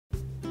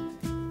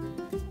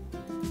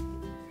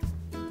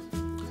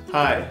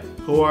Hi,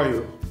 how are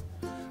you?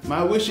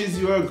 My wish is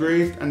you are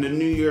great and the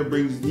new year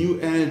brings new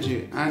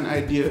energy and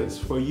ideas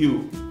for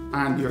you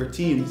and your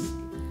teams.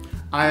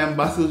 I am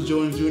Basil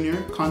Jones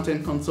Jr,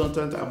 content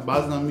consultant at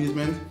Bazzle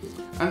Amusement,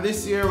 and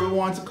this year we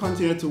want to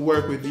continue to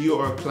work with you,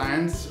 our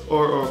clients,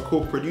 or our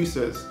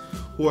co-producers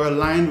who are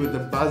aligned with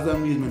the Bazzle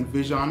Amusement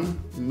Vision,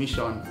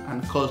 mission,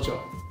 and culture.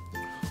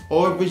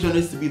 Our vision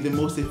is to be the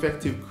most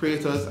effective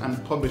creators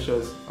and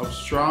publishers of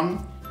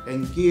strong,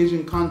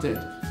 engaging content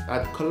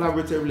that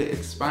collaboratively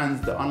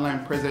expands the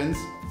online presence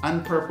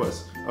and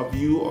purpose of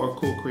you, our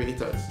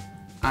co-creators,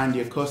 and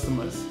your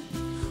customers.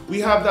 We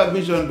have that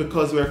vision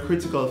because we're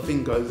critical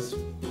thinkers,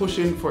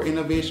 pushing for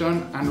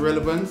innovation and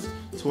relevance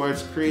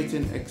towards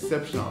creating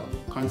exceptional,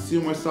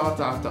 consumer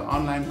sought-after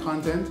online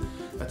content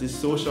that is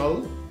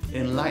social,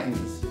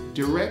 enlightens,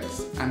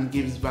 directs, and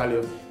gives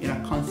value in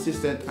a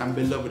consistent and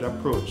beloved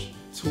approach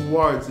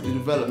towards the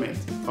development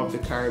of the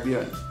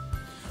Caribbean.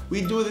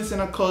 We do this in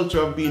a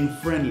culture of being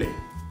friendly,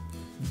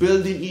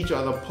 building each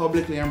other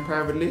publicly and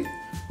privately.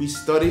 We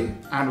study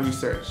and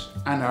research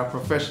and are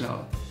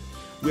professional.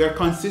 We are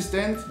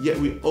consistent, yet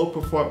we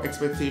outperform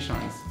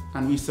expectations,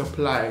 and we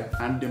supply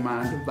and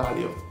demand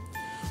value.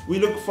 We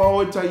look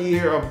forward to a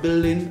year of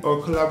building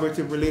our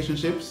collaborative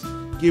relationships,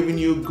 giving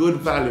you good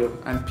value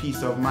and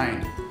peace of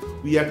mind.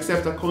 We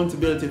accept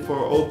accountability for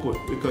our output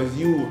because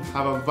you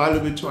have a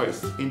valuable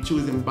choice in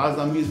choosing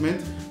Bazzle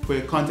Amusement for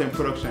your content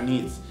production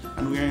needs,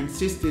 and we are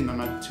insisting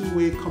on a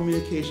two-way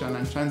communication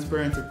and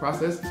transparency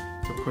process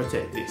to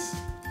protect this.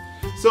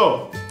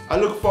 So, I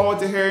look forward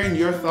to hearing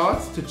your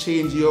thoughts to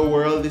change your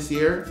world this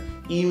year.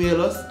 Email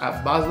us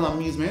at Bazzle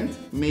Amusement,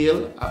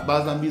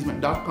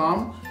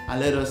 mail@bazzleamusement.com, and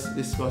let us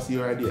discuss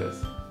your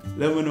ideas.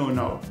 Let me know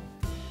now.